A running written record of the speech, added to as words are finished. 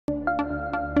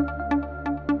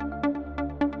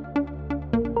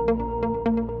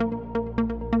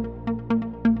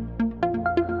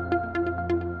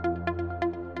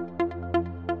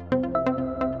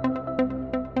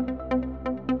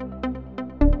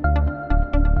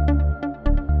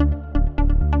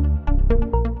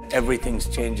everything's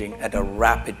changing at a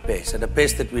rapid pace, at a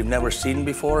pace that we've never seen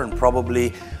before, and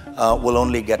probably will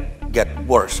only get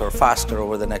worse or faster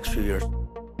over the next few years.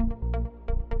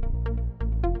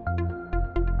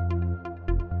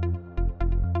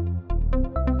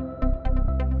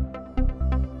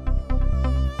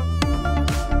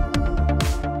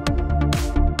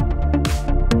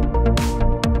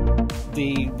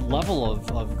 The level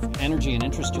of energy and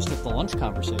interest just at the lunch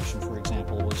conversation, for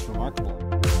example, was remarkable.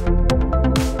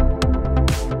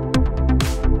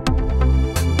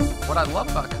 What I love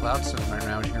about CloudStone right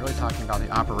now is you're really talking about the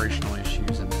operational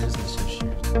issues and business issues.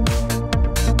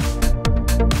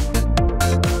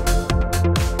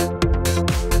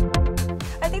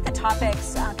 I think the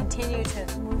topics continue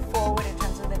to move forward in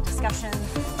terms of the discussion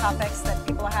topics that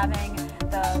people are having,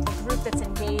 the group that's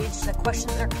engaged, the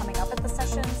questions that are coming up at the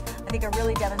sessions, I think are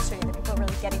really demonstrating that people are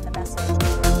really getting the message.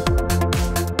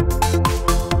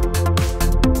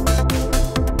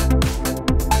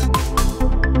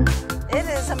 It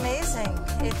is amazing.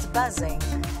 It's buzzing,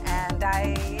 and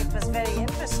it was very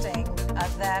interesting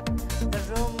that the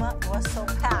room was so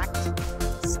packed,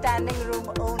 standing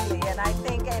room only, and I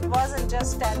think it wasn't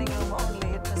just standing room only,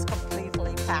 it was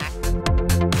completely packed.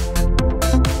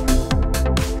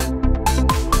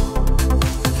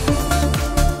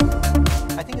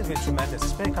 I think it's been tremendous,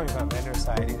 especially coming from a vendor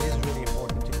side. It is really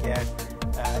important to get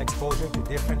exposure to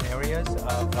different areas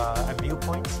of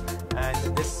viewpoints,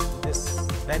 and this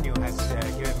venue has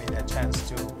given me the chance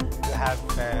to have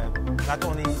not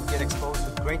only get exposed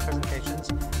to great presentations,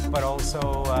 but also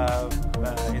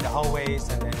in the hallways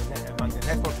and among the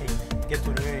networking, get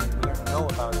to really know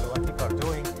about what people are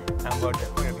doing and what their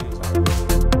views are.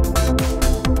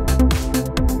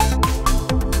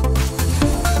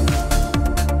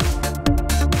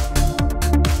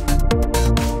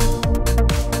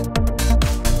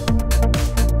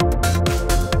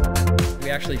 We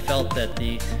actually felt that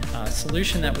the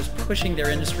solution that was pushing their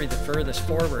industry the furthest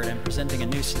forward and presenting a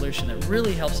new solution that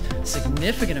really helps a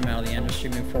significant amount of the industry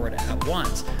move forward at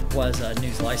once was a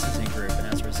news licensing group, and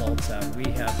as a result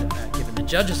we have given the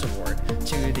Judges Award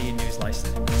to the news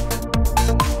licensing group.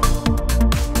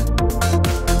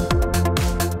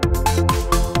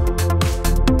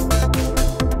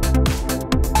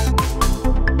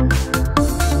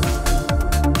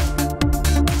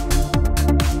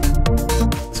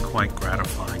 Quite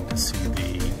gratifying to see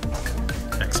the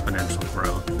exponential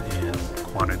growth in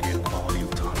quantity and quality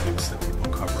of topics that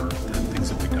people cover, the things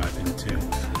that we dive into.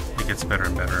 It gets better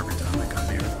and better every time I come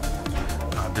here.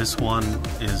 This one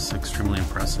is extremely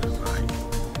impressive.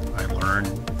 I learn,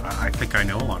 I think I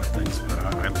know a lot of things, but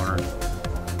I learn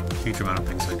a huge amount of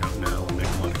things I don't know and make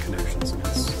a lot of connections, and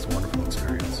it's a wonderful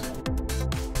experience.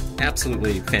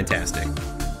 Absolutely fantastic.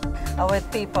 With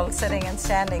people sitting and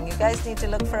standing. You guys need to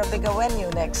look for a bigger venue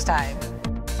next time.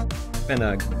 It's been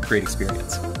a great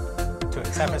experience. To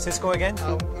San Francisco again?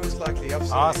 Most likely,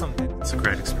 absolutely. Awesome. It's a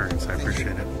great experience. I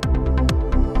appreciate it.